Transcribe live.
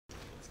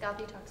Scalp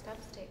Detox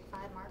steps, take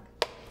 5, Mark.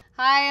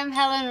 Hi, I'm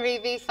Helen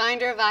Reavey,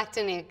 founder of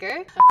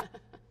Act+Acre.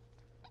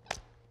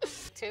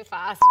 Too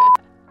fast.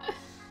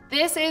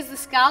 This is the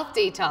Scalp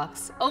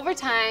Detox. Over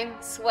time,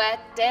 sweat,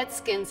 dead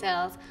skin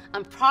cells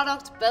and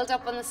product build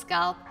up on the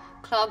scalp,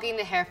 clogging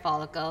the hair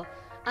follicle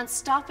and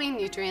stopping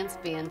nutrients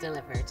being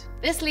delivered.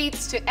 This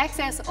leads to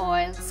excess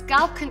oil,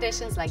 scalp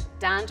conditions like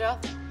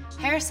dandruff,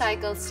 hair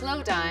cycles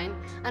slow down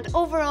and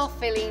overall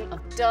feeling of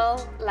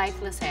dull,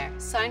 lifeless hair.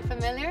 Sound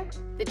familiar?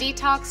 The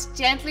detox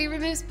gently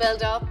removes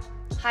build-up,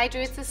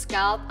 hydrates the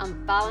scalp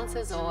and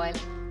balances oil,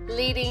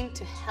 leading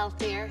to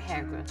healthier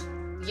hair growth.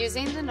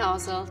 Using the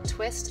nozzle,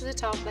 twist to the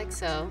top like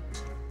so,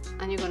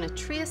 and you're going to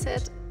trace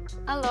it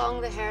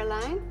along the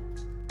hairline,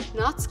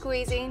 not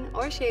squeezing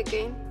or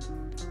shaking.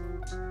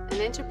 An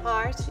inch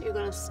apart, you're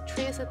going to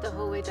trace it the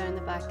whole way down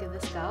the back of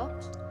the scalp.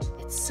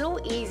 It's so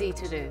easy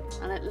to do,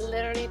 and it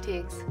literally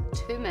takes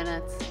 2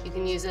 minutes. You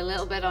can use a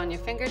little bit on your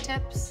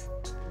fingertips,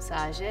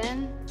 massage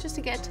in, just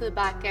to get to the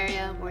back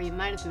area where you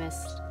might have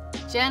missed.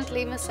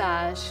 Gently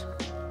massage.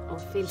 Oh,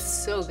 it feels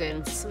so good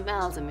and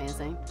smells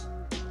amazing.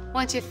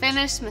 Once you've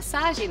finished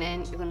massaging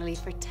in, you're going to leave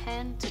for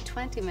 10 to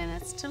 20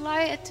 minutes to allow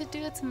it to do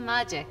its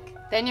magic.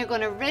 Then you're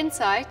going to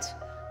rinse out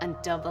and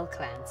double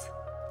cleanse.